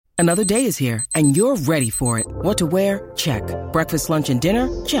Another day is here, and you're ready for it. What to wear? Check. Breakfast, lunch, and dinner?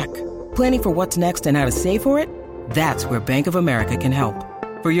 Check. Planning for what's next and how to save for it? That's where Bank of America can help.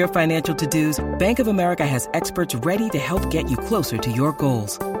 For your financial to-dos, Bank of America has experts ready to help get you closer to your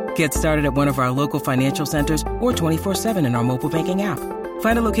goals. Get started at one of our local financial centers or 24/7 in our mobile banking app.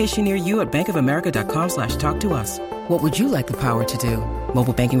 Find a location near you at bankofamerica.com/talktous. What would you like the power to do?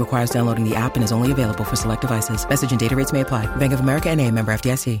 Mobile banking requires downloading the app and is only available for select devices. Message and data rates may apply. Bank of America N.A., member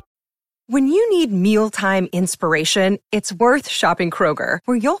FDIC. When you need mealtime inspiration, it's worth shopping Kroger,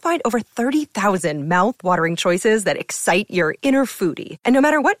 where you'll find over 30,000 mouth-watering choices that excite your inner foodie. And no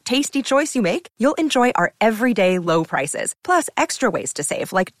matter what tasty choice you make, you'll enjoy our everyday low prices, plus extra ways to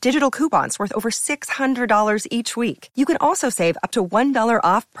save, like digital coupons worth over $600 each week. You can also save up to $1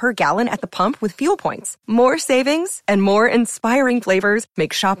 off per gallon at the pump with fuel points. More savings and more inspiring flavors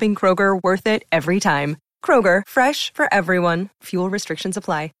make shopping Kroger worth it every time. Kroger, fresh for everyone. Fuel restrictions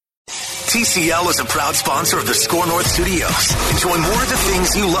apply. TCL is a proud sponsor of the Score North Studios. Enjoy more of the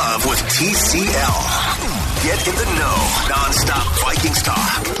things you love with TCL. Get in the know. Non-stop Vikings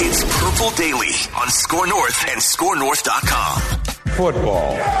talk. It's Purple Daily on Score North and ScoreNorth.com.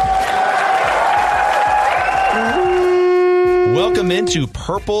 Football. Welcome into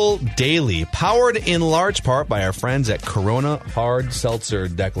Purple Daily, powered in large part by our friends at Corona Hard Seltzer.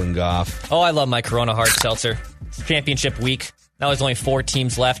 Declan Goff. Oh, I love my Corona Hard Seltzer. It's championship week. Now there's only 4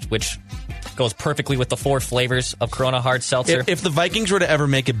 teams left, which goes perfectly with the 4 flavors of Corona Hard Seltzer. If the Vikings were to ever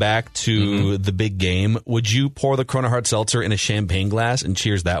make it back to the big game, would you pour the Corona Hard Seltzer in a champagne glass and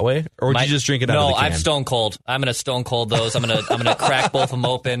cheers that way? Or would you just drink it out of the can? No, I'm stone cold. I'm going to stone cold those. I'm going to crack both of them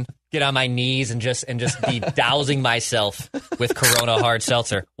open, get on my knees, and just be dousing myself with Corona Hard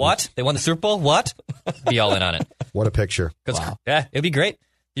Seltzer. What? They won the Super Bowl? What? Be all in on it. What a picture. Wow. Yeah, it'd be great.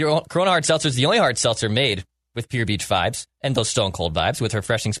 Your Corona Hard Seltzer is the only hard seltzer made with Pure Beach vibes and those stone cold vibes with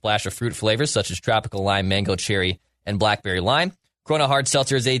refreshing splash of fruit flavors such as tropical lime, mango, cherry, and blackberry lime. Corona Hard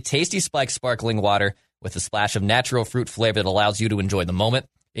Seltzer is a tasty spiked sparkling water with a splash of natural fruit flavor that allows you to enjoy the moment.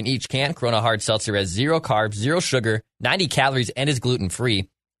 In each can, Corona Hard Seltzer has 0 carbs, 0 sugar, 90 calories, and is gluten-free.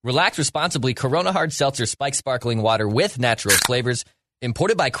 Relax responsibly. Corona Hard Seltzer spiked sparkling water with natural flavors.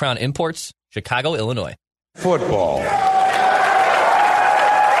 Imported by Crown Imports, Chicago, Illinois. Football.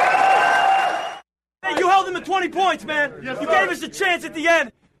 You held them to 20 points, man. Yes, you gave us a chance at the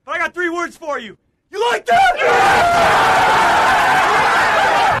end, but I got 3 words for you. You like that?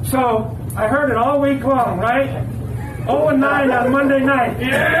 So, I heard it all week long, right? 0-9 on Monday night.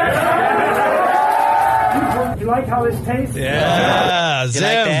 Yeah! You like how this tastes? Yeah, You like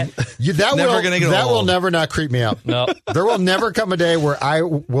that? That will never not creep me out. No. There will never come a day where I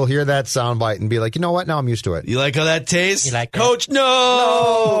will hear that soundbite and be like, you know what? Now I'm used to it. You like how that tastes? You like that? Coach,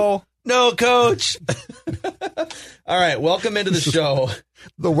 no! No, Coach. All right, welcome into the show.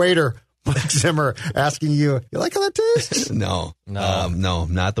 The waiter, Mike Zimmer, asking you like how that tastes? No,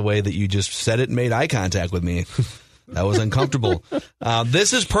 not the way that you just said it and made eye contact with me. That was uncomfortable.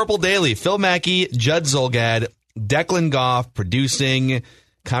 This is Purple Daily. Phil Mackey, Judd Zulgad, Declan Goff producing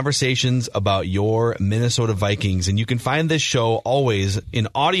conversations about your Minnesota Vikings. And you can find this show always in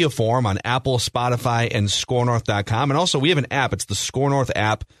audio form on Apple, Spotify, and ScoreNorth.com. And also, we have an app. It's the Score North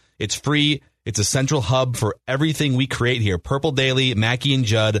app. It's free. It's a central hub for everything we create here. Purple Daily, Mackey and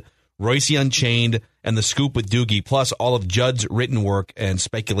Judd, Royce Unchained, and The Scoop with Doogie, plus all of Judd's written work and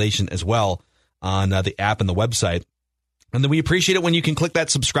speculation as well on the app and the website. And then we appreciate it when you can click that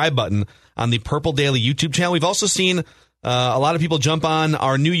subscribe button on the Purple Daily YouTube channel. We've also seen a lot of people jump on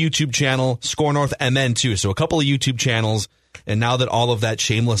our new YouTube channel, Score North MN, too. So a couple of YouTube channels. And now that all of that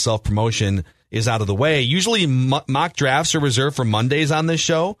shameless self-promotion is out of the way, usually mock drafts are reserved for Mondays on this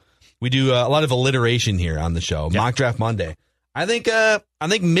show. We do a lot of alliteration here on the show. Yep. Mock Draft Monday. I think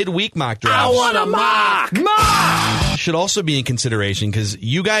midweek mock drafts. I want a mock! Should also be in consideration because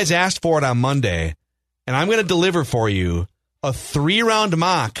you guys asked for it on Monday, and I'm going to deliver for you a 3-round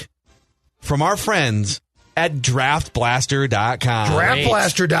mock from our friends at DraftBlaster.com.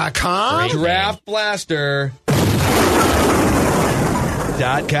 DraftBlaster.com?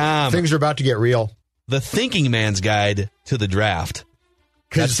 DraftBlaster.com. Things are about to get real. The thinking man's guide to the draft.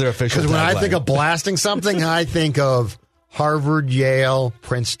 That's their official Because when I tagline. think of blasting something, I think of Harvard, Yale,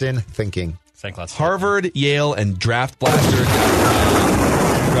 Princeton thinking. Harvard, Yale, and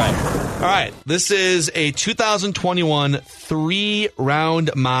DraftBlaster.com. Right. All right. This is a 2021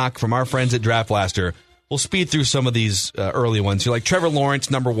 3-round mock from our friends at Draft Blaster. We'll speed through some of these early ones. You're like Trevor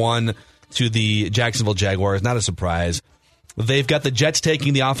Lawrence, number 1 to the Jacksonville Jaguars. Not a surprise. They've got the Jets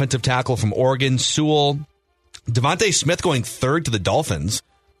taking the offensive tackle from Oregon, Sewell. Devontae Smith going 3rd to the Dolphins.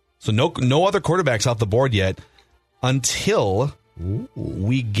 So no other quarterbacks off the board yet until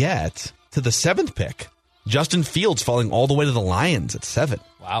we get to the 7th pick. Justin Fields falling all the way to the Lions at 7.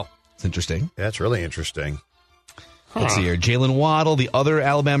 Wow. It's interesting. That's really interesting. Let's see here. Jalen Waddle, the other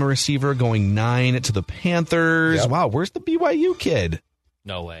Alabama receiver, going 9 to the Panthers. Yep. Wow, where's the BYU kid?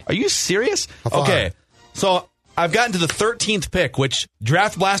 No way. Are you serious? How far? Okay, so I've gotten to the 13th pick, which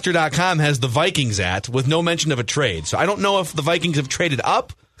DraftBlaster.com has the Vikings at, with no mention of a trade. So I don't know if the Vikings have traded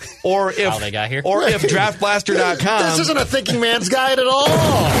up, or if How they got here? or if DraftBlaster.com. This isn't a thinking man's guide at all.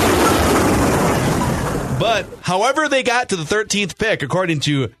 But however they got to the 13th pick, according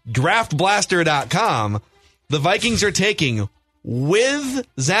to DraftBlaster.com, the Vikings are taking, with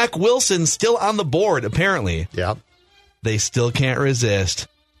Zach Wilson still on the board, apparently. Yep. They still can't resist.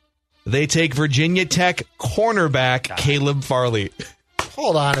 They take Virginia Tech cornerback Caleb Farley.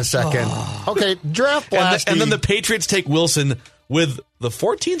 Hold on a second. Okay, Draft Blast. And then the Patriots take Wilson with the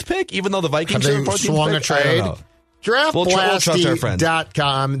 14th pick, even though the Vikings Have are they the 14th swung pick? a I don't trade? know. We'll trust our friend.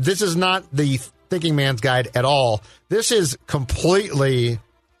 DraftBlasty.com. This is not the thinking man's guide at all. This is completely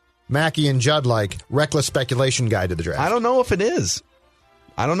Mackey and Judd like reckless speculation guide to the draft. I don't know if it is.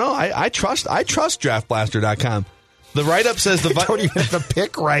 I don't know. I trust DraftBlaster.com. The write-up says the don't even have the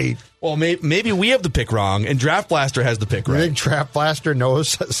pick right. Well, maybe we have the pick wrong, and Draft Blaster has the pick You right. think Draft Blaster knows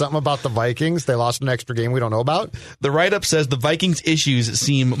something about the Vikings? They lost an extra game we don't know about? The write-up says the Vikings' issues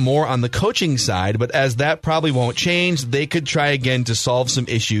seem more on the coaching side, but as that probably won't change, they could try again to solve some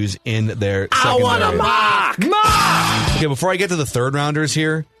issues in their secondary. I want a mock! Okay, before I get to the third-rounders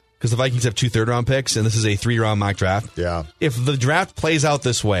here, because the Vikings have 2 third-round picks, and this is a 3-round mock draft. Yeah. If the draft plays out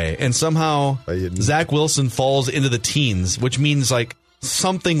this way, and somehow Zach Wilson falls into the teens, which means like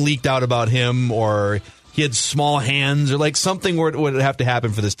something leaked out about him, or he had small hands, or like something would have to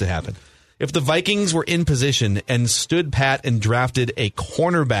happen for this to happen. If the Vikings were in position and stood pat and drafted a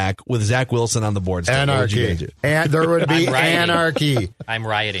cornerback with Zach Wilson on the board, still, what would you guys do? And there would be anarchy. I'm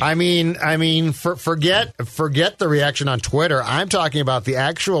rioting. I mean, forget the reaction on Twitter. I'm talking about the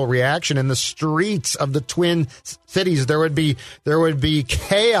actual reaction in the streets of the Twin Cities. There would be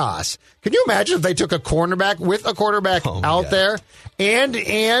chaos. Can you imagine if they took a cornerback with a quarterback out there, and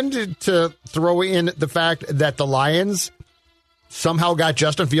to throw in the fact that the Lions somehow got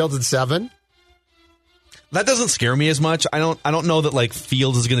Justin Fields at 7? That doesn't scare me as much. I don't know that like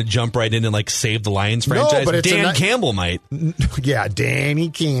Fields is going to jump right in and like save the Lions franchise. No, but Dan Campbell might. Yeah, Danny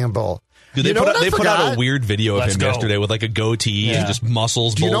Campbell. Dude, they put out a weird video of him yesterday with like a goatee and just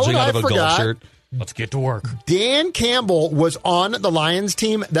muscles bulging out of a golf shirt. Let's get to work. Dan Campbell was on the Lions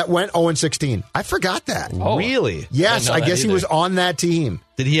team that went 0-16. I forgot that. Oh, really? Yes, I guess he was on that team.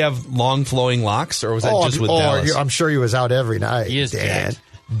 Did he have long flowing locks, or was that just with Dallas? I'm sure he was out every night. He is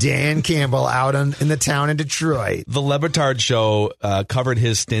Dan Campbell out in the town in Detroit. The Le Batard show covered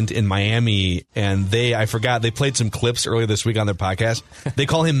his stint in Miami, and they played some clips earlier this week on their podcast. They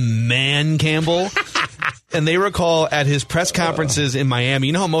call him Man Campbell. And they recall at his press conferences in Miami,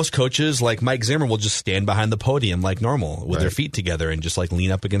 you know how most coaches like Mike Zimmer will just stand behind the podium like normal with their feet together and just like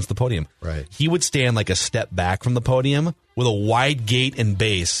lean up against the podium. Right. He would stand like a step back from the podium with a wide gait and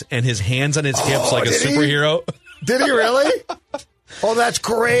base and his hands on his hips like a superhero. Did he really? Oh, that's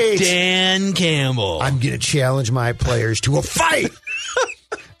great. Dan Campbell. I'm going to challenge my players to a fight.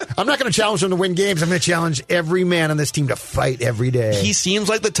 I'm not going to challenge them to win games. I'm going to challenge every man on this team to fight every day. He seems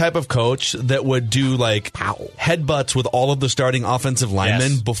like the type of coach that would do like headbutts with all of the starting offensive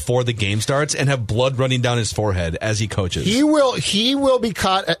linemen before the game starts and have blood running down his forehead as he coaches. He will be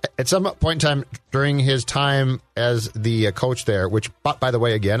caught at some point in time during his time as the coach there, which, by the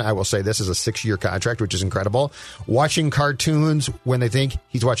way, again, I will say this is a 6-year contract, which is incredible. Watching cartoons when they think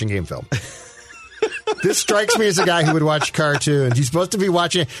he's watching game film. This strikes me as a guy who would watch cartoons. He's supposed to be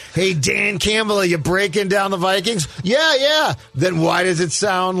watching, hey, Dan Campbell, are you breaking down the Vikings? Yeah. Then why does it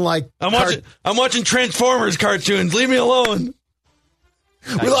sound like... I'm watching Transformers cartoons. Leave me alone.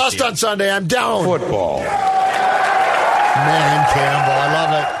 We lost on Sunday. I'm down. Football. Man Campbell. I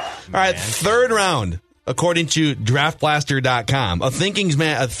love it. All right, third round, according to DraftBlaster.com. A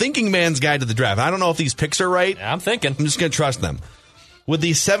thinking man's guide to the draft. I don't know if these picks are right. Yeah, I'm thinking. I'm just going to trust them. With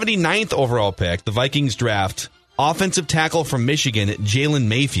the 79th overall pick, the Vikings draft offensive tackle from Michigan, Jalen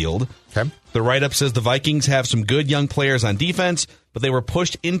Mayfield. Okay. The write-up says the Vikings have some good young players on defense, but they were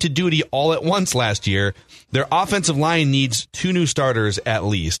pushed into duty all at once last year. Their offensive line needs 2 new starters at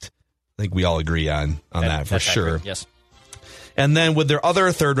least. I think we all agree on that for sure. Accurate. Yes. And then with their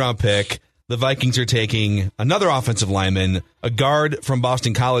other third-round pick, the Vikings are taking another offensive lineman, a guard from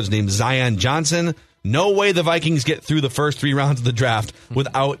Boston College named Zion Johnson. No way the Vikings get through the first 3 rounds of the draft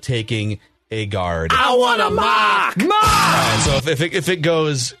without taking a guard. I want a mock! All right, so if it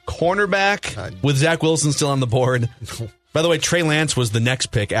goes cornerback with Zach Wilson still on the board, By the way, Trey Lance was the next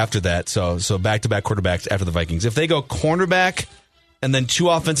pick after that, so back-to-back quarterbacks after the Vikings. If they go cornerback and then 2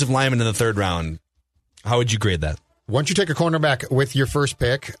 offensive linemen in the 3rd round, how would you grade that? Once you take a cornerback with your first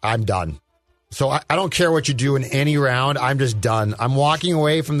pick, I'm done. So I don't care what you do in any round. I'm just done. I'm walking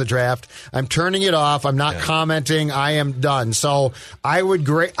away from the draft. I'm turning it off. I'm not commenting. I am done. So I would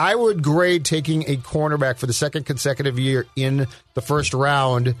grade taking a cornerback for the 2nd consecutive year in the 1st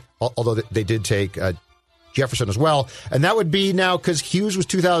round, although they did take Jefferson as well. And that would be now because Hughes was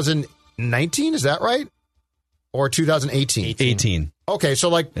 2019. Is that right? Or 2018? 18. Okay,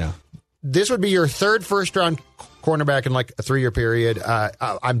 so this would be your 3rd first-round cornerback in like a 3-year period.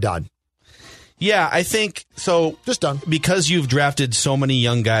 I'm done. Yeah, I think so. Just done. Because you've drafted so many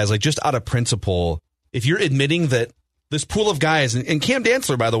young guys, like just out of principle, if you're admitting that this pool of guys, and Cam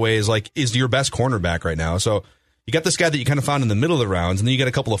Dantzler, by the way, is your best cornerback right now. So you got this guy that you kind of found in the middle of the rounds, and then you got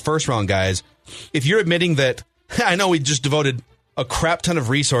a couple of 1st-round guys. If you're admitting that, I know we just devoted a crap ton of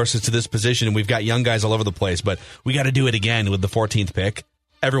resources to this position, and we've got young guys all over the place, but we got to do it again with the 14th pick.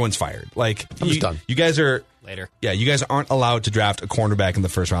 Everyone's fired. Like, I'm just done. You guys are later. Yeah, you guys aren't allowed to draft a cornerback in the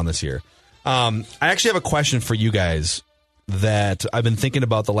 1st round this year. I actually have a question for you guys that I've been thinking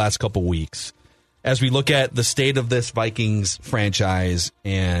about the last couple weeks as we look at the state of this Vikings franchise,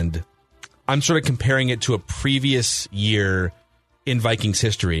 and I'm sort of comparing it to a previous year in Vikings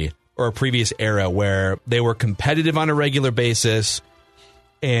history or a previous era where they were competitive on a regular basis,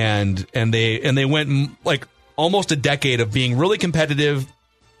 and they went like almost a decade of being really competitive,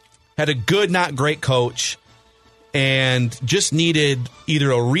 had a good, not great coach, and just needed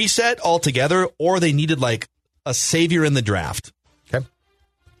either a reset altogether or they needed like a savior in the draft. Okay.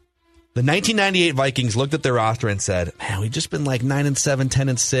 The 1998 Vikings looked at their roster and said, man, we've just been like 9-7,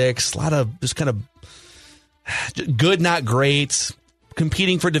 10-6, a lot of just kind of good, not great,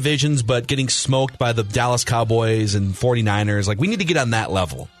 competing for divisions, but getting smoked by the Dallas Cowboys and 49ers. Like, we need to get on that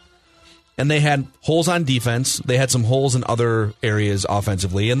level. And they had holes on defense. They had some holes in other areas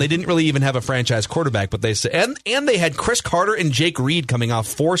offensively, and they didn't really even have a franchise quarterback. But they said, and they had Chris Carter and Jake Reed coming off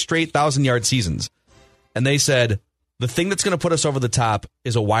 4 straight 1,000-yard seasons, and they said the thing that's going to put us over the top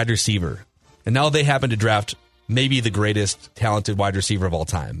is a wide receiver. And now they happen to draft maybe the greatest talented wide receiver of all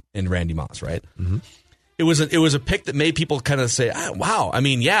time in Randy Moss, right? Mm-hmm. It was a pick that made people kind of say, wow. I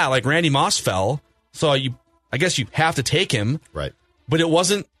mean, yeah, like Randy Moss fell, so I guess you have to take him, right? But it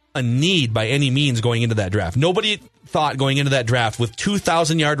wasn't a need by any means going into that draft. Nobody thought going into that draft with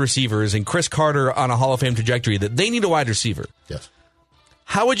 2,000-yard receivers and Chris Carter on a Hall of Fame trajectory that they need a wide receiver. Yes.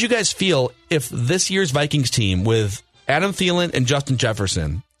 How would you guys feel if this year's Vikings team with Adam Thielen and Justin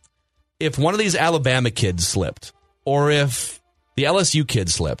Jefferson, if one of these Alabama kids slipped, or if the LSU kid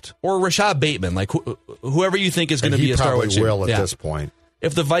slipped, or Rashad Bateman, like whoever you think is going to be a star wide receiver. He probably will at this point.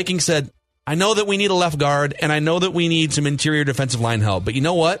 If the Vikings said, I know that we need a left guard, and I know that we need some interior defensive line help, but you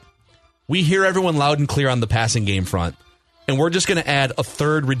know what? We hear everyone loud and clear on the passing game front, and we're just going to add a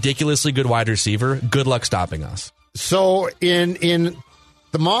 3rd ridiculously good wide receiver. Good luck stopping us. So in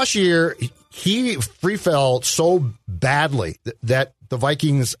the Moss year, he free fell so badly that the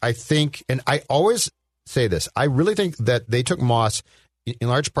Vikings, I think, and I always say this, I really think that they took Moss in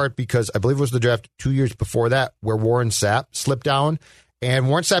large part because I believe it was the draft 2 years before that where Warren Sapp slipped down, and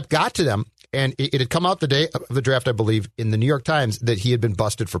Warren Sapp got to them. And it had come out the day of the draft, I believe, in the New York Times that he had been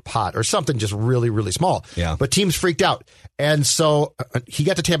busted for pot or something just really, really small. Yeah. But teams freaked out. And so he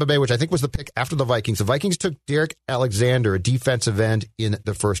got to Tampa Bay, which I think was the pick after the Vikings. The Vikings took Derek Alexander, a defensive end, in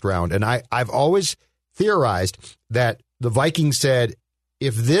the 1st round. And I've always theorized that the Vikings said,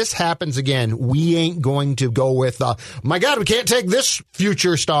 if this happens again, we ain't going to go with, my God, we can't take this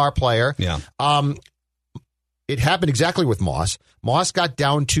future star player. Yeah. It happened exactly with Moss. Moss got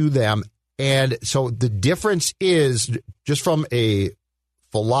down to them. And so the difference is, just from a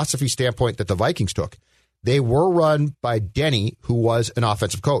philosophy standpoint that the Vikings took, they were run by Denny, who was an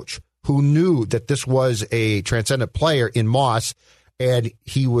offensive coach, who knew that this was a transcendent player in Moss, and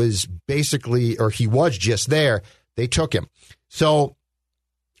he was he was just there. They took him. So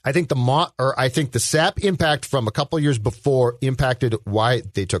I think the Sapp impact from a couple of years before impacted why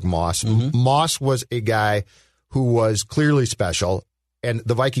they took Moss. Mm-hmm. Moss was a guy who was clearly special. And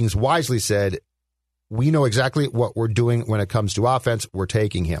the Vikings wisely said, we know exactly what we're doing when it comes to offense. We're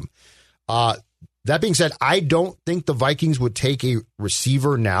taking him. That being said, I don't think the Vikings would take a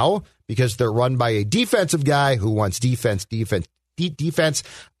receiver now because they're run by a defensive guy who wants defense.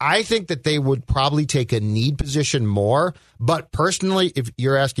 I think that they would probably take a need position more. But personally, if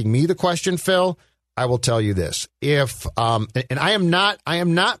you're asking me the question, Phil, I will tell you this. If and I am not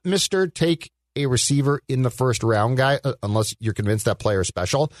Mr. Take a receiver in the 1st round guy, unless you're convinced that player is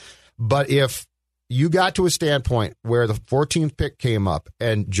special. But if you got to a standpoint where the 14th pick came up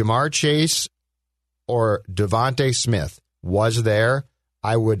and Jamar Chase or Devontae Smith was there,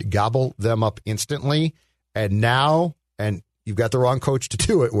 I would gobble them up instantly. And now, and you've got the wrong coach to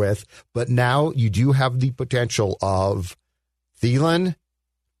do it with, but now you do have the potential of Thielen,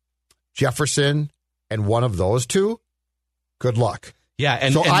 Jefferson, and one of those two. Good luck. Yeah,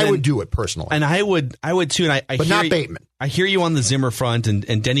 and so and I then, would do it personally, and I would too. And I but hear not you, Bateman. I hear you on the Zimmer front,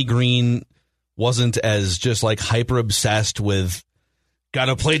 and Denny Green wasn't as just like hyper obsessed with got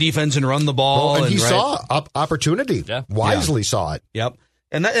to play defense and run the ball. Well, and he right? saw opportunity. Yeah. Wisely saw it. Yep.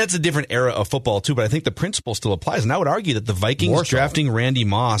 And that's a different era of football, too, but I think the principle still applies. And I would argue that the Vikings More so. drafting Randy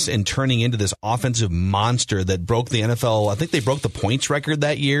Moss and turning into this offensive monster that broke the NFL, I think they broke the points record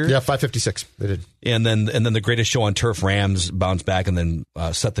that year. Yeah, 556. They did. And then the greatest show on turf, Rams, bounced back and then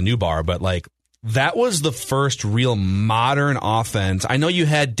set the new bar. But, like, that was the first real modern offense. I know you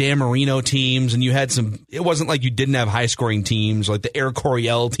had Dan Marino teams and you had some, it wasn't like you didn't have high-scoring teams, like the Air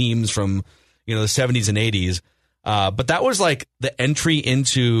Coryell teams from, the 70s and 80s. But that was like the entry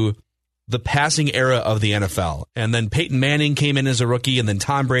into the passing era of the NFL. And then Peyton Manning came in as a rookie, and then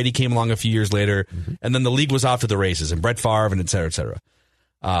Tom Brady came along a few years later, and then the league was off to the races, and Brett Favre, and et cetera, et cetera.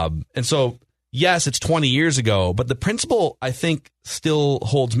 And so, yes, it's 20 years ago, but the principle, I think, still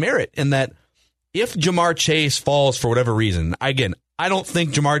holds merit in that if Jamar Chase falls for whatever reason, again, I don't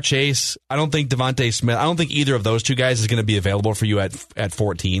think Jamar Chase, I don't think Devontae Smith, I don't think either of those two guys is going to be available for you at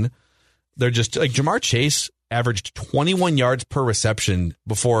 14. They're just like Jamar Chase averaged 21 yards per reception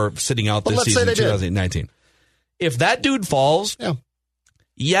before sitting out this season in 2019. If that dude falls,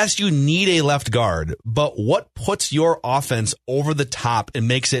 yes, you need a left guard, but what puts your offense over the top and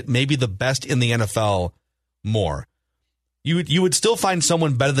makes it maybe the best in the NFL more? You would still find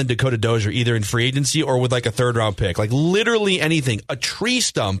someone better than Dakota Dozier either in free agency or with like a third-round pick. Like literally anything. A tree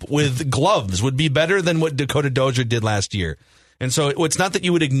stump with gloves would be better than what Dakota Dozier did last year. And so it's not that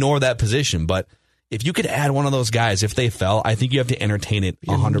you would ignore that position, but if you could add one of those guys, if they fell, I think you have to entertain it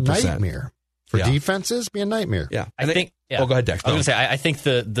 100%. Nightmare. For defenses, be a nightmare. Yeah. I think. Oh, go ahead, Dex. I was going to say, I think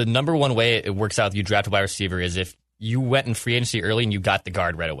the number one way it works out if you draft a wide receiver is if you went in free agency early and you got the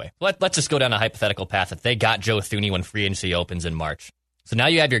guard right away. Let's just go down a hypothetical path. If they got Joe Thuney when free agency opens in March. So now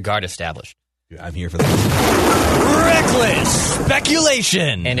you have your guard established. I'm here for that. Reckless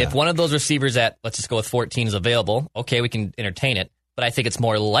speculation. And if one of those receivers at, let's just go with 14 is available, okay, we can entertain it. But I think it's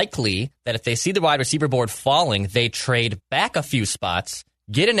more likely that if they see the wide receiver board falling, they trade back a few spots,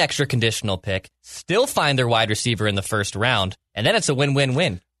 get an extra conditional pick, still find their wide receiver in the first round, and then it's a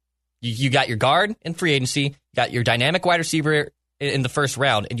win-win-win. You got your guard in free agency, got your dynamic wide receiver in the first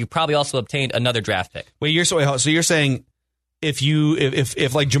round, and you probably also obtained another draft pick. Wait, so you're saying if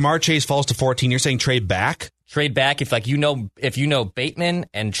like Jamar Chase falls to 14, you're saying trade back? Trade back if you know Bateman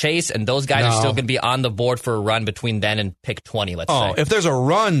and Chase and those guys are still going to be on the board for a run between then and pick 20. Let's say. Oh, if there's a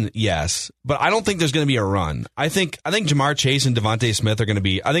run, yes, but I don't think there's going to be a run. I think Jamar Chase and Devontae Smith are going to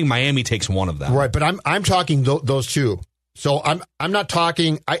be. I think Miami takes one of them. Right, but I'm talking those two. So I'm not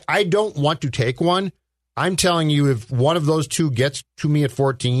talking. I don't want to take one. I'm telling you, if one of those two gets to me at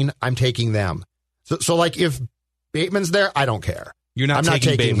 14, I'm taking them. So like if Bateman's there, I don't care. You're not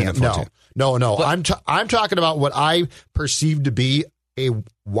taking Bateman at 14. No. But I'm talking about what I perceive to be a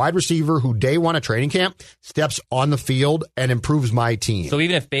wide receiver who day one of training camp steps on the field and improves my team. So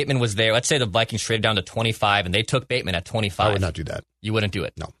even if Bateman was there, let's say the Vikings traded down to 25 and they took Bateman at 25. I would not do that. You wouldn't do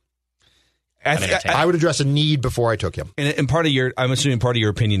it? No. I would address a need before I took him. And I'm assuming part of your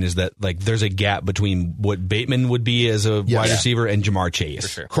opinion is that like there's a gap between what Bateman would be as a wide receiver and Jamar Chase. For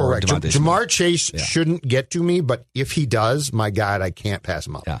sure. Correct. Jamar Chase shouldn't get to me, but if he does, my God, I can't pass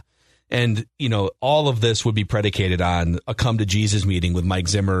him up. Yeah. And, all of this would be predicated on a come to Jesus meeting with Mike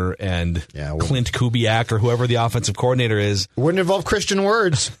Zimmer and Clint Kubiak or whoever the offensive coordinator is. Wouldn't involve Christian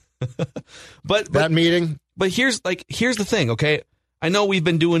words. but that meeting. But here's the thing, okay? I know we've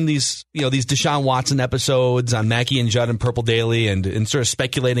been doing these Deshaun Watson episodes on Mackey and Judd and Purple Daily and sort of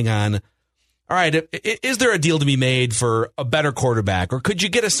speculating on, all right, is there a deal to be made for a better quarterback? Or could you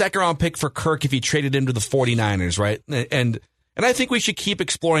get a second-round pick for Kirk if you traded him to the 49ers, right? And I think we should keep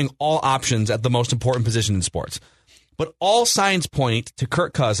exploring all options at the most important position in sports. But all signs point to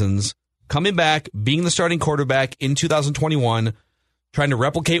Kirk Cousins coming back, being the starting quarterback in 2021, trying to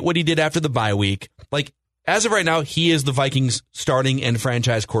replicate what he did after the bye week. Like, as of right now, he is the Vikings' starting and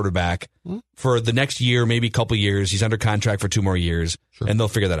franchise quarterback for the next year, maybe a couple years. He's under contract for 2 more years, and they'll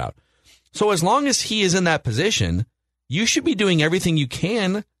figure that out. So as long as he is in that position, you should be doing everything you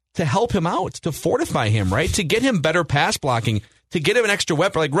can to help him out, to fortify him, right? To get him better pass blocking, to get him an extra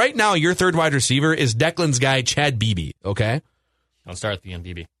weapon. Like right now, your third wide receiver is Declan's guy, Chad Beebe, okay? Don't start with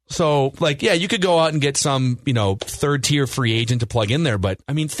BB. So, like, yeah, you could go out and get some, third-tier free agent to plug in there. But,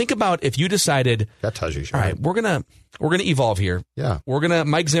 I mean, think about if you decided, that tells you, all right, we're gonna evolve here. Yeah,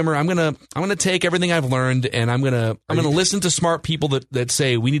 Mike Zimmer. I'm gonna take everything I've learned, and I'm gonna listen to smart people that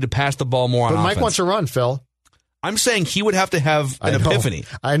say we need to pass the ball more on offense. But Mike wants to run, Phil. I'm saying he would have to have an epiphany.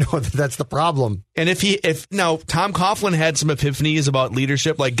 I know that's the problem. And if Tom Coughlin had some epiphanies about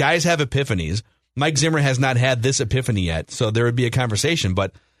leadership, like guys have epiphanies. Mike Zimmer has not had this epiphany yet, so there would be a conversation.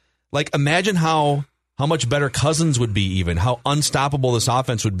 But like, imagine how much better Cousins would be, even how unstoppable this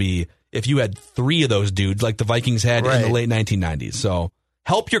offense would be if you had three of those dudes like the Vikings had in the late 1990s. So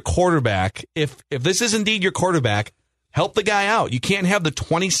help your quarterback. If this is indeed your quarterback, help the guy out. You can't have the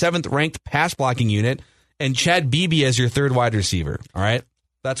 27th ranked pass blocking unit and Chad Beebe as your third wide receiver. All right,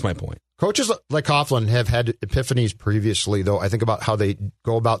 that's my point. Coaches like Coughlin have had epiphanies previously, though. I think about how they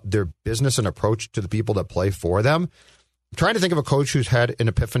go about their business and approach to the people that play for them. I'm trying to think of a coach who's had an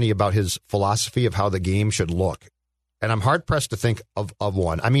epiphany about his philosophy of how the game should look. And I'm hard-pressed to think of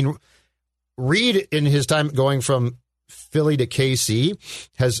one. I mean, Reed, in his time going from Philly to KC,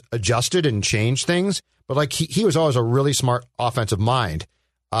 has adjusted and changed things. But like he was always a really smart offensive mind.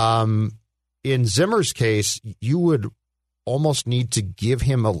 In Zimmer's case, you would almost need to give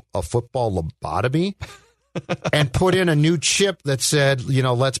him a football lobotomy and put in a new chip that said,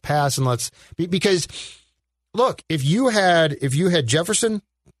 let's pass and let's because look, if you had Jefferson,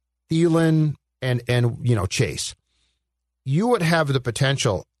 Thielen, and Chase, you would have the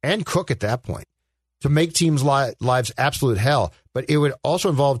potential, and Cook at that point, to make teams' lives absolute hell. But it would also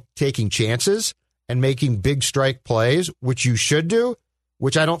involve taking chances and making big strike plays, which you should do,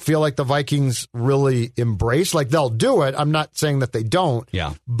 which I don't feel like the Vikings really embrace. Like, they'll do it. I'm not saying that they don't,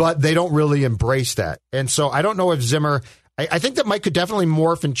 but they don't really embrace that. And so I don't know if Zimmer, I think that Mike could definitely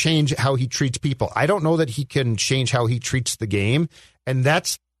morph and change how he treats people. I don't know that he can change how he treats the game. And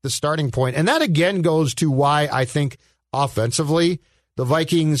that's the starting point. And that, again, goes to why I think offensively the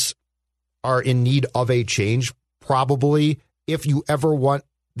Vikings are in need of a change, probably, if you ever want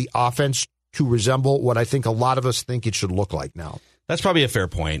the offense to resemble what I think a lot of us think it should look like now. That's probably a fair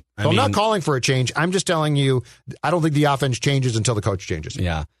point. I'm not calling for a change. I'm just telling you, I don't think the offense changes until the coach changes.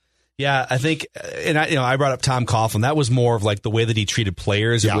 Yeah. Yeah, I think, and I brought up Tom Coughlin. That was more of like the way that he treated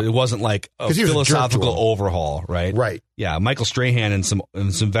players. Yeah. It wasn't like a philosophical overhaul, right? Right. Yeah, Michael Strahan and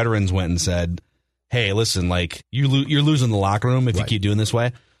some veterans went and said, hey, listen, like you're losing the locker room if you keep doing this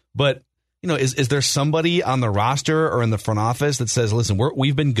way. But, is there somebody on the roster or in the front office that says, listen,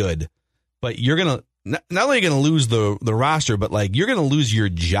 we've been good, but you're going to, not only are you going to lose the roster, but like you're going to lose your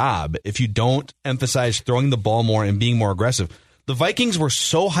job if you don't emphasize throwing the ball more and being more aggressive. The Vikings were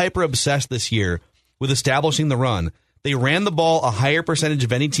so hyper obsessed this year with establishing the run. They ran the ball a higher percentage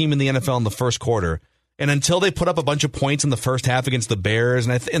of any team in the NFL in the first quarter. And until they put up a bunch of points in the first half against the Bears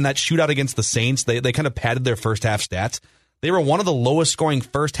and in that shootout against the Saints, they kind of padded their first half stats. They were one of the lowest scoring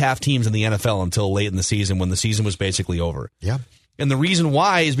first half teams in the NFL until late in the season when the season was basically over. Yeah. And the reason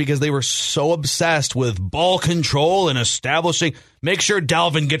why is because they were so obsessed with ball control and establishing, make sure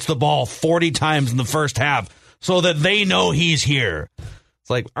Dalvin gets the ball 40 times in the first half so that they know he's here.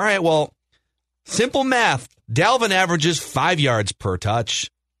 It's like, all right, well, simple math. Dalvin averages 5 yards per touch.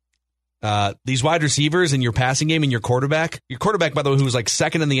 These wide receivers in your passing game and your quarterback, by the way, who was like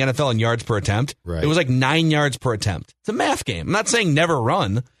second in the NFL in yards per attempt, it was like 9 yards per attempt. It's a math game. I'm not saying never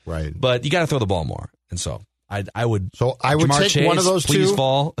run, but you got to throw the ball more. And so I would Jamar take Chase, one of those please two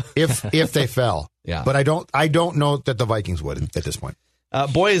fall if they fell. Yeah, but I don't know that the Vikings would at this point.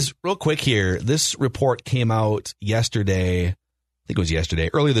 Boys, real quick here. This report came out yesterday. I think it was yesterday,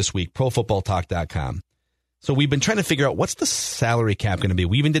 earlier this week. ProFootballTalk.com. So we've been trying to figure out what's the salary cap going to be.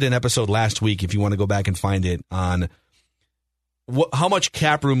 We even did an episode last week, if you want to go back and find it, on how much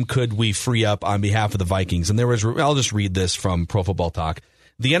cap room could we free up on behalf of the Vikings. And I'll just read this from Pro Football Talk.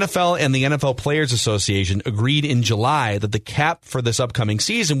 The NFL and the NFL Players Association agreed in July that the cap for this upcoming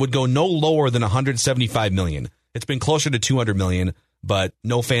season would go no lower than $175 million. It's been closer to $200 million, but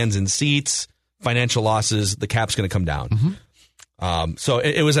no fans in seats, financial losses, the cap's going to come down. Mm-hmm. So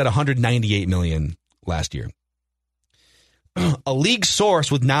it was at $198 million last year. A league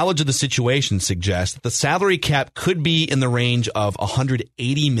source with knowledge of the situation suggests that the salary cap could be in the range of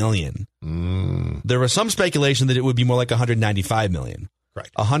 $180 million. There was some speculation that it would be more like $195 million. Right.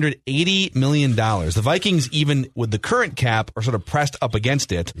 $180 million. The Vikings, even with the current cap, are sort of pressed up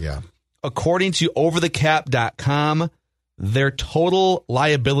against it. Yeah. According to overthecap.com, their total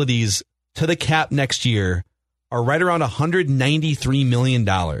liabilities to the cap next year are right around $193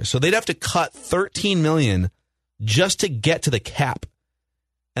 million. So they'd have to cut $13 million just to get to the cap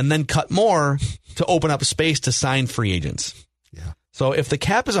and then cut more to open up space to sign free agents. Yeah. So if the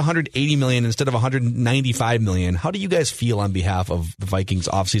cap is $180 million instead of $195 million, how do you guys feel on behalf of the Vikings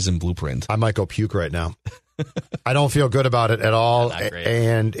offseason blueprint? I might go puke right now. I don't feel good about it at all. Not great.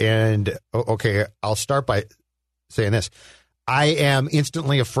 And okay, I'll start by saying this. I am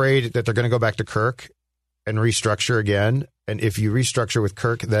instantly afraid that they're going to go back to Kirk and restructure again. And if you restructure with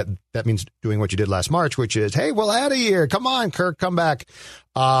Kirk, that means doing what you did last March, which is, hey, we'll add a year. Come on, Kirk, come back.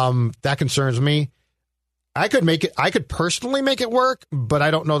 That concerns me. I could personally make it work, but I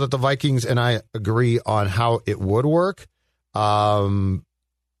don't know that the Vikings and I agree on how it would work.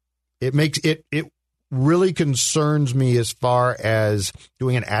 It really concerns me as far as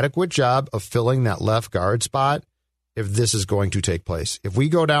doing an adequate job of filling that left guard spot if this is going to take place. If we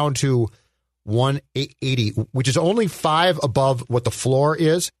go down to 180, which is only 5 above what the floor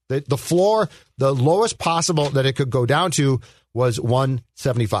is, the floor, the lowest possible that it could go down to was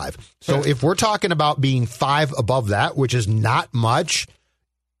 175. So if we're talking about being 5 above that, which is not much,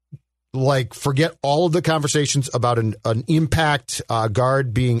 like forget all of the conversations about an impact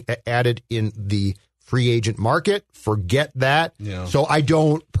guard being added in the free agent market. Forget that. Yeah. So I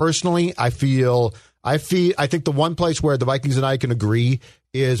don't personally, I think the one place where the Vikings and I can agree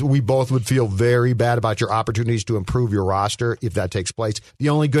is we both would feel very bad about your opportunities to improve your roster if that takes place. The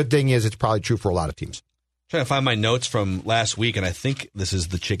only good thing is it's probably true for a lot of teams. Trying to find my notes from last week, and I think this is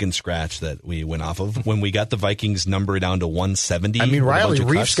the chicken scratch that we went off of when we got the Vikings number down to 170. I mean, Riley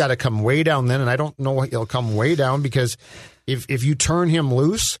Reif's got to come way down then, and I don't know he'll come way down because if you turn him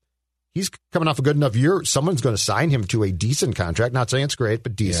loose, he's coming off a good enough year. Someone's going to sign him to a decent contract. Not saying it's great,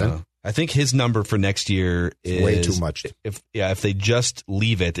 but decent. Yeah. I think his number for next year is way too much. If they just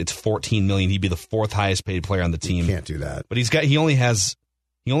leave it, it's $14 million. He'd be the 4th highest paid player on the team. You can't do that. But he only has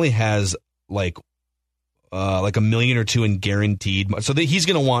like $1 million or $2 million in guaranteed. So he's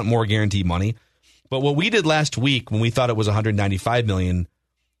going to want more guaranteed money. But what we did last week when we thought it was $195 million,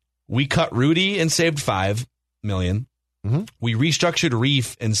 we cut Rudy and saved $5 million. Mm-hmm. We restructured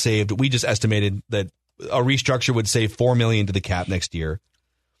Reif and saved. We just estimated that a restructure would save $4 million to the cap next year.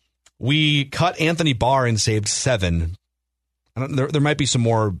 We cut Anthony Barr and saved $7 million. There might be some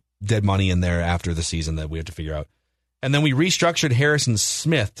more dead money in there after the season that we have to figure out. And then we restructured Harrison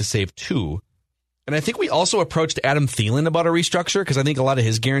Smith to save $2 million. And I think we also approached Adam Thielen about a restructure because I think a lot of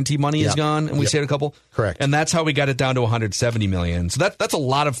his guarantee money is gone, and we saved a couple. Correct. And that's how we got it down to $170 million. So that's a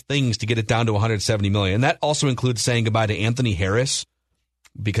lot of things to get it down to $170 million. And that also includes saying goodbye to Anthony Harris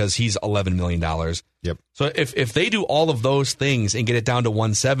because he's $11 million. Yep. So if they do all of those things and get it down to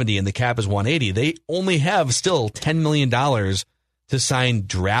 170 and the cap is 180, they only have still $10 million to sign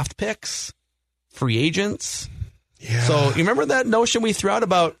draft picks, free agents. Yeah. So you remember that notion we threw out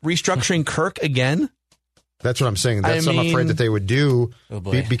about restructuring Kirk again? That's what I'm saying. That's what I'm afraid that they would do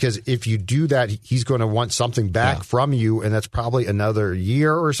because if you do that, he's going to want something back from you, and that's probably another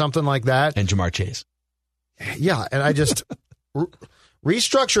year or something like that. And Jamar Chase. Yeah, and I just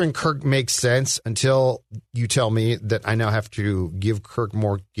restructuring Kirk makes sense until you tell me that I now have to give Kirk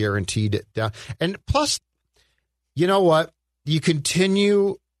more guaranteed down. And plus, you know what? You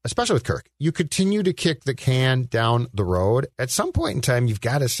continue, especially with Kirk, you continue to kick the can down the road. At some point in time, you've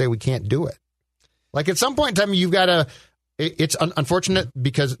got to say we can't do it. Like at some point in time, you've got to. It's unfortunate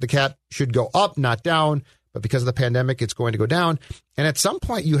because the cap should go up, not down. But because of the pandemic, it's going to go down. And at some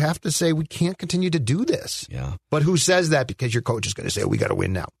point, you have to say we can't continue to do this. Yeah. But who says that? Because your coach is going to say we got to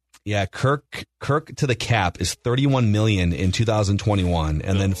win now. Yeah, Kirk to the cap is $31 million in 2021,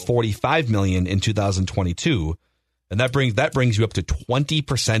 and then $45 million in 2022. And that brings you up to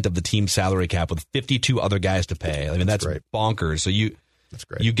 20% of the team's salary cap with 52 other guys to pay. I mean, that's bonkers. So that's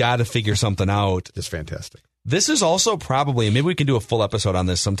great. You got to figure something out. It's fantastic. This is also probably, maybe we can do a full episode on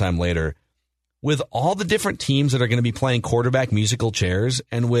this sometime later, with all the different teams that are going to be playing quarterback musical chairs,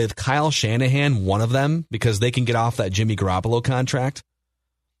 and with Kyle Shanahan, one of them, because they can get off that Jimmy Garoppolo contract.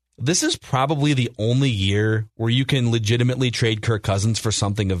 This is probably the only year where you can legitimately trade Kirk Cousins for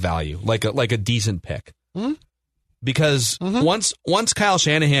something of value, like a decent pick. Mm-hmm. Because once Kyle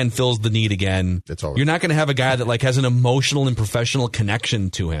Shanahan fills the need again, it's over. You're not going to have a guy that like has an emotional and professional connection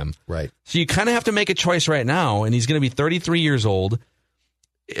to him. Right. So you kind of have to make a choice right now, and he's going to be 33 years old.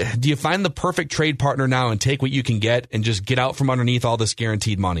 Do you find the perfect trade partner now and take what you can get and just get out from underneath all this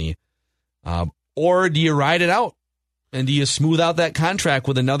guaranteed money? Or do you ride it out? And do you smooth out that contract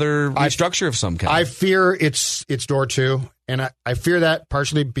with another restructure of some kind? I fear it's door two. And I fear that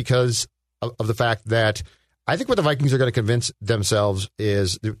partially because of the fact that I think what the Vikings are going to convince themselves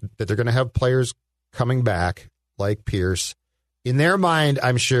is that they're going to have players coming back like Pierce. In their mind,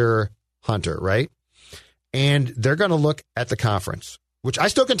 I'm sure Hunter, right? And they're going to look at the conference, which I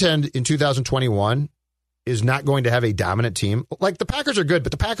still contend in 2021, is not going to have a dominant team. Like the Packers are good,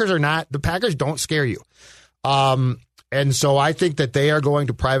 but the Packers don't scare you. And so I think that they are going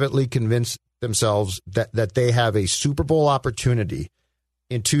to privately convince themselves that they have a Super Bowl opportunity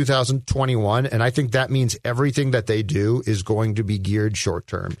in 2021. And I think that means everything that they do is going to be geared short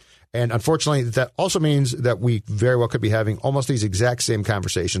term. And unfortunately, that also means that we very well could be having almost these exact same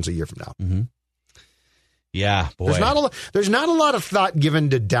conversations a year from now. Mm-hmm. Yeah, boy. There's not a lot of thought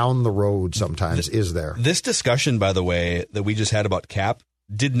given to down the road sometimes, is there? This discussion, by the way, that we just had about Cap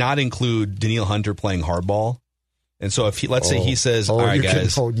did not include Danielle Hunter playing hardball. And so if let's say he says, all right,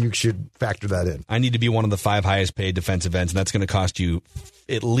 guys. You should factor that in. I need to be one of the 5 highest paid defensive ends, and that's going to cost you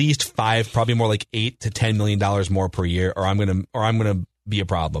at least 5, probably more like $8 to $10 million more per year, or I'm going to be a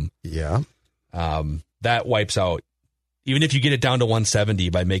problem. Yeah. That wipes out. Even if you get it down to 170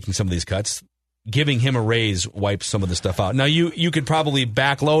 by making some of these cuts, giving him a raise wipes some of the stuff out. Now you could probably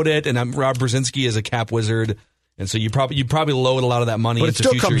backload it, and Rob Brzezinski is a cap wizard, and so you probably load a lot of that money into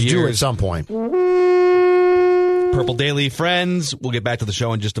future years. But it still comes due at some point. Purple Daily friends, we'll get back to the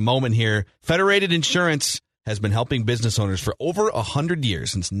show in just a moment here. Federated Insurance has been helping business owners for over 100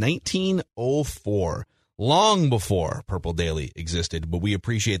 years, since 1904, long before Purple Daily existed, but we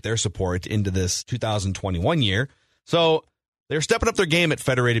appreciate their support into this 2021 year. So they're stepping up their game at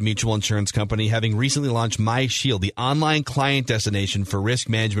Federated Mutual Insurance Company, having recently launched MyShield, the online client destination for risk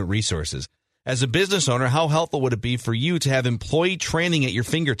management resources. As a business owner, how helpful would it be for you to have employee training at your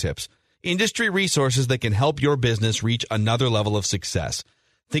fingertips? Industry resources that can help your business reach another level of success.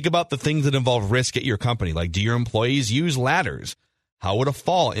 Think about the things that involve risk at your company, like do your employees use ladders? How would a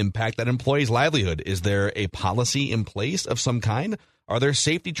fall impact that employee's livelihood? Is there a policy in place of some kind? Are there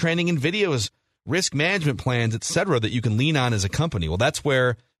safety training and videos, risk management plans, etc., that you can lean on as a company? Well, that's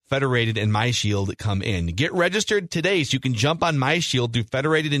where Federated and MyShield come in. Get registered today so you can jump on MyShield through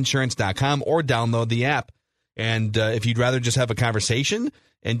federatedinsurance.com or download the app. And if you'd rather just have a conversation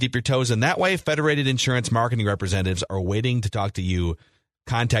and dip your toes in that way, Federated Insurance marketing representatives are waiting to talk to you.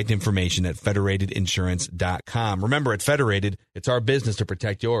 Contact information at federatedinsurance.com. Remember, at Federated, it's our business to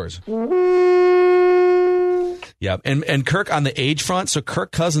protect yours. Yeah, and Kirk on the age front. So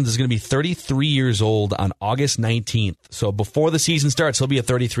Kirk Cousins is going to be 33 years old on August 19th. So before the season starts, he'll be a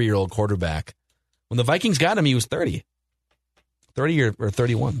 33-year-old quarterback. When the Vikings got him, he was 30 or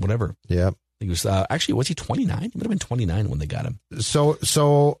 31, whatever. Yeah. He was actually, was he 29? He would have been 29 when they got him. So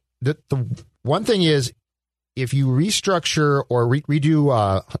the one thing is, if you restructure or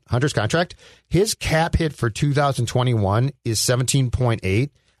redo Hunter's contract, his cap hit for 2021 is 17.8.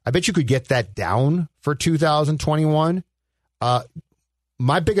 I bet you could get that down for 2021.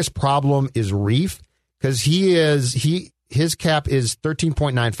 My biggest problem is Reef, because his cap is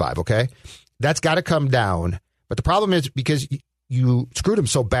 13.95. Okay, that's got to come down. But the problem is because you screwed him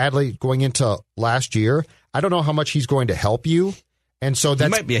so badly going into last year. I don't know how much he's going to help you. And so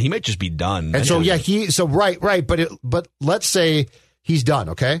he might just be done. And so right. But let's say he's done.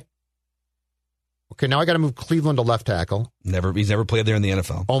 Okay. Now I got to move Cleveland to left tackle. He's never played there in the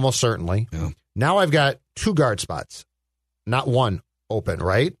NFL. Almost certainly. Yeah. Now I've got 2 guard spots, not one open.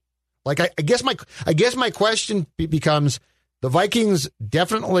 Right. Like I guess my question becomes: the Vikings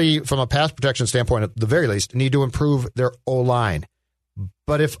definitely, from a pass protection standpoint, at the very least, need to improve their O-line.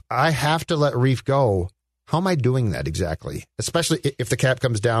 But if I have to let Reef go, how am I doing that exactly? Especially if the cap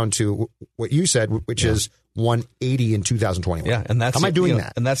comes down to what you said, which is 180 in 2021. Yeah, and that's how am I doing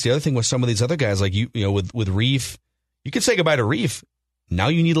that? And that's the other thing with some of these other guys, like with Reef, you can say goodbye to Reef. Now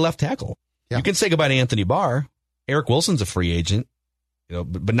you need a left tackle. Yeah. You can say goodbye to Anthony Barr. Eric Wilson's a free agent,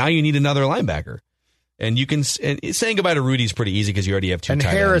 but now you need another linebacker. And saying goodbye to Rudy's pretty easy because you already have 2 and tight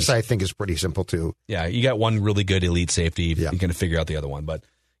Harris, ends. I think, is pretty simple too. Yeah, you got one really good elite safety. Yeah. You can figure out the other one, but.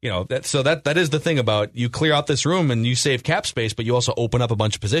 That is the thing about you clear out this room and you save cap space, but you also open up a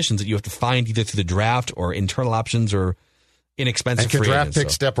bunch of positions that you have to find either through the draft or internal options or inexpensive free agents. And can draft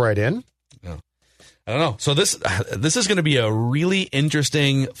picks step right in? Yeah. I don't know. So this is going to be a really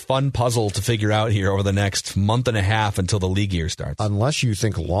interesting, fun puzzle to figure out here over the next month and a half until the league year starts. Unless you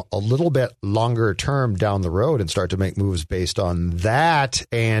think a little bit longer term down the road and start to make moves based on that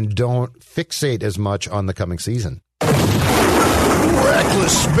and don't fixate as much on the coming season.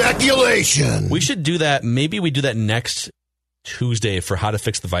 Reckless speculation. We should do that. Maybe we do that next Tuesday for how to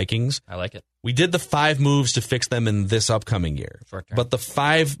fix the Vikings. I like it. We did the 5 moves to fix them in this upcoming year. But the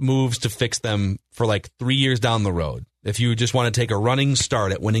 5 moves to fix them for like 3 years down the road. If you just want to take a running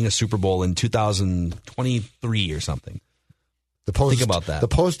start at winning a Super Bowl in 2023 or something. Think about that. The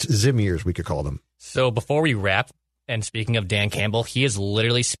post-Zim years, we could call them. So before we wrap, And speaking of Dan Campbell, he is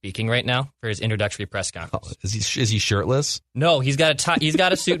literally speaking right now for his introductory press conference. Is he shirtless? No, he's got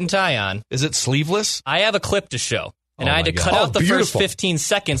a suit and tie on. Is it sleeveless? I have a clip to show. And I had to cut God. out the first 15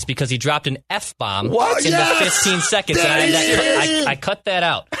 seconds because he dropped an F-bomb in the 15 seconds. And I cut that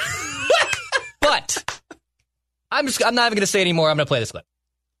out. But I'm not even going to say anymore. I'm going to play this clip.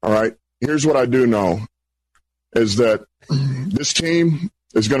 All right. Here's what I do know is that this team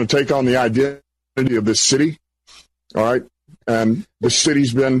is going to take on the identity of this city. All right. And the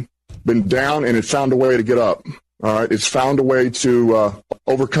city's been down and it found a way to get up. All right. It's found a way to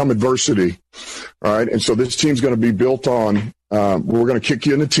overcome adversity. All right. And so this team's going to be built on, we're going to kick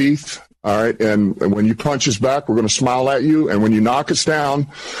you in the teeth. All right. And when you punch us back, we're going to smile at you. And when you knock us down,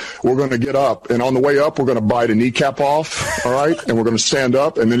 we're going to get up. And on the way up, we're going to bite a kneecap off. All right. And we're going to stand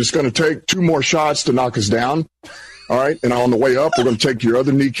up. And then it's going to take 2 more shots to knock us down. All right. And on the way up, we're going to take your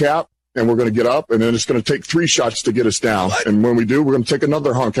other kneecap. And we're going to get up, and then it's going to take 3 shots to get us down. What? And when we do, we're going to take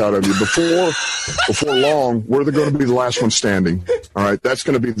another hunk out of you. Before long, we're going to be the last one standing. All right, that's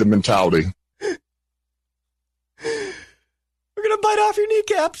going to be the mentality. We're going to bite off your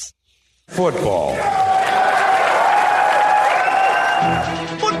kneecaps. Football.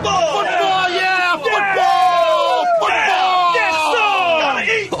 Football, yeah, football.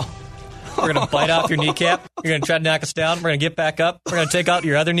 We're going to bite off your kneecap. You're going to try to knock us down. We're going to get back up. We're going to take out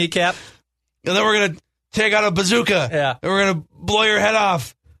your other kneecap. And then we're going to take out a bazooka. Yeah. And we're going to blow your head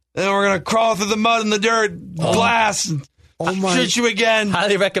off. And then we're going to crawl through the mud and the dirt, glass, and shoot you again.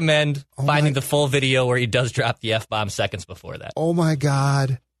 Highly recommend finding the full video where he does drop the F-bomb seconds before that. Oh, my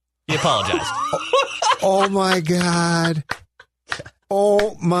God. He apologized. Oh, my God.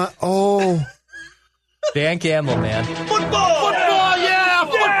 Oh. Dan Campbell, man. Football, yeah,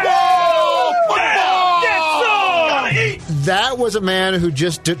 football. That was a man who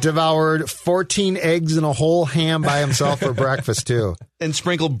just devoured 14 eggs and a whole ham by himself for breakfast, too. And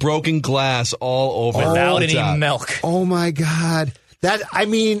sprinkled broken glass all over without any top. milk. Oh, my God. Can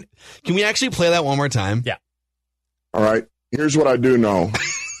we actually play that one more time? Yeah. All right. Here's what I do know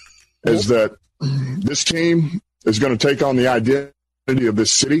is that this team is going to take on the identity of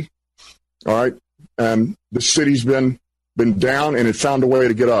this city. All right. And the city's been down and it found a way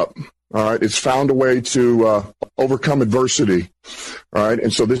to get up. All right. It's found a way to overcome adversity. All right.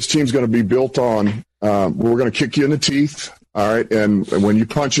 And so this team's going to be built on, we're going to kick you in the teeth. All right. And when you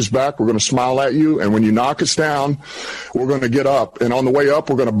punch us back, we're going to smile at you. And when you knock us down, we're going to get up. And on the way up,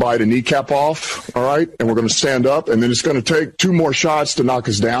 we're going to bite a kneecap off. All right. And we're going to stand up. And then it's going to take 2 more shots to knock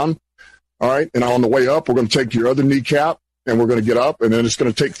us down. All right. And on the way up, we're going to take your other kneecap. And we're going to get up. And then it's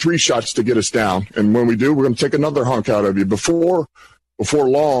going to take 3 shots to get us down. And when we do, we're going to take another hunk out of you. Before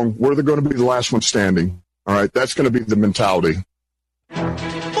long, we're going to be the last one standing. All right. That's going to be the mentality.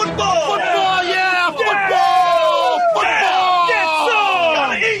 Football, yeah, football.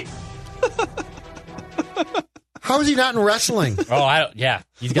 how is he not in wrestling? Oh, yeah.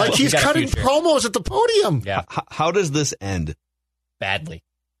 He's cutting promos at the podium. Yeah. How does this end? Badly.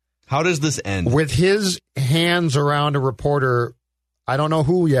 How does this end? With his hands around a reporter, I don't know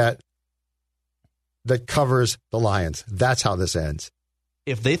who yet, that covers the Lions. That's how this ends.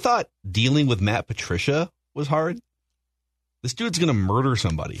 If they thought dealing with Matt Patricia was hard, this dude's going to murder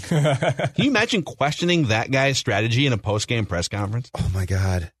somebody. Can you imagine questioning that guy's strategy in a post-game press conference? Oh, my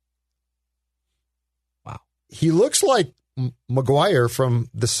God. Wow. He looks like McGuire from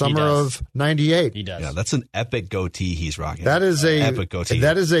the summer of '98. He does. Yeah, that's an epic goatee he's rocking. That is a epic goatee.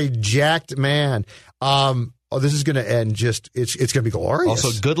 That is a jacked man. This is going to end it's going to be glorious.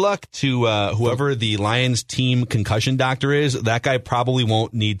 Also, good luck to whoever the Lions team concussion doctor is. That guy probably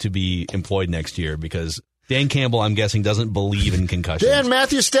won't need to be employed next year because Dan Campbell, I'm guessing, doesn't believe in concussions. Dan,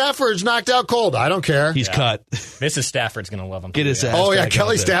 Matthew Stafford's knocked out cold. I don't care. He's cut. Mrs. Stafford's going to love him. Get his ass Oh, yeah, back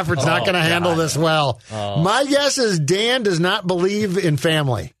Kelly out there. Stafford's not going to handle this well. My guess is Dan does not believe in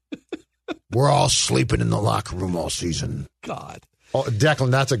family. We're all sleeping in the locker room all season. God. Oh,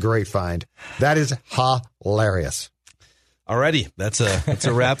 Declan, that's a great find. That is hilarious. Alrighty, that's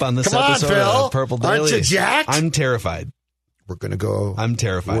a wrap on this Come on, episode Phil. of Purple Daily. Aren't you jacked? I'm terrified. We're going to go. I'm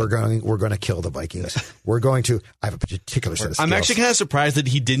terrified. We're going to kill the Vikings. We're going to. I have a particular set of skills. I'm actually kind of surprised that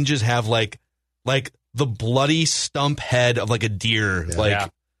he didn't just have like the bloody stump head of like a deer,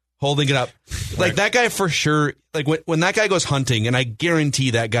 holding it up. Like that guy for sure. Like when that guy goes hunting, and I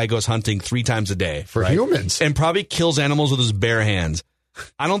guarantee that guy goes hunting 3 times a day for humans, and probably kills animals with his bare hands.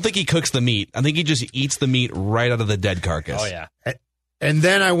 I don't think he cooks the meat. I think he just eats the meat right out of the dead carcass. Oh yeah. And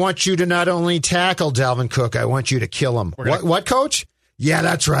then I want you to not only tackle Dalvin Cook, I want you to kill him. What, Coach? Yeah,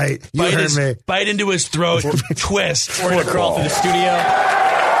 that's right. You heard me. Bite into his throat, twist. We're going to crawl through the studio.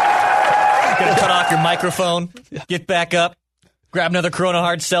 Gonna cut off your microphone, get back up, grab another Corona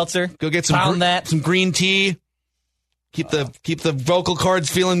Hard Seltzer, Go get some some green tea. Keep the vocal cords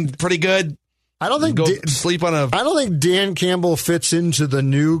feeling pretty good. I don't think sleep on a. I don't think Dan Campbell fits into the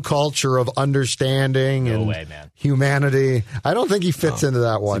new culture of understanding and humanity. I don't think he fits into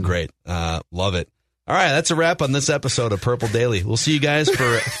that one. Great, love it. All right, that's a wrap on this episode of Purple Daily. We'll see you guys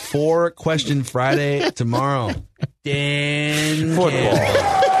for 4 Question Friday tomorrow. Dan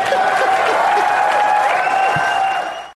Football.